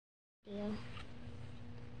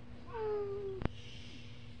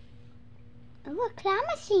Oh, a claw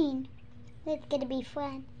machine. That's gonna be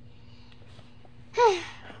fun.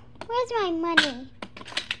 Where's my money?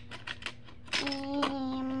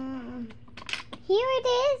 Here it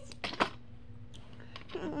is.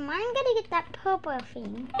 I'm gonna get that purple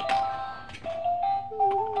thing.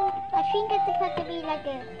 I think it's supposed to be like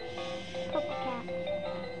a purple cat.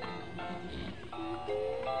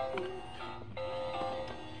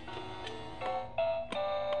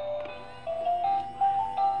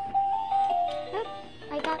 Oh,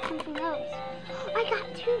 I got something else. I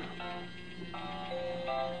got two.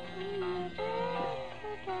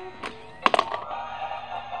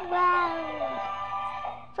 Wow.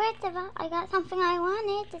 First of all, I got something I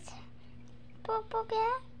wanted. This purple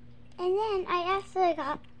cat. And then I actually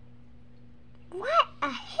got... What? A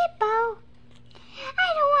hippo?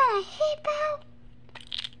 I don't want a hippo.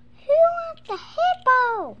 Who wants a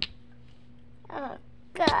hippo? Oh,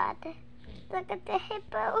 God. Look at the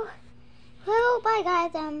hippo. Well, bye,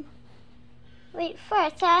 guys. Wait,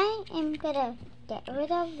 first I am gonna get rid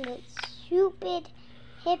of this stupid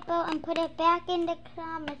hippo and put it back in the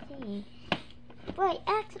claw machine.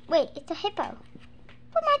 Wait, it's a hippo.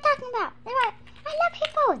 What am I talking about? I love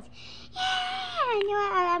hippos. Yeah, I knew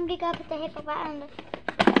it. I'm gonna put the hippo back in the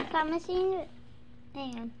claw machine.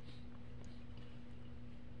 Hang on.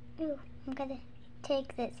 Ooh, I'm gonna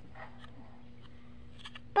take this.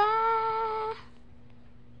 Bye.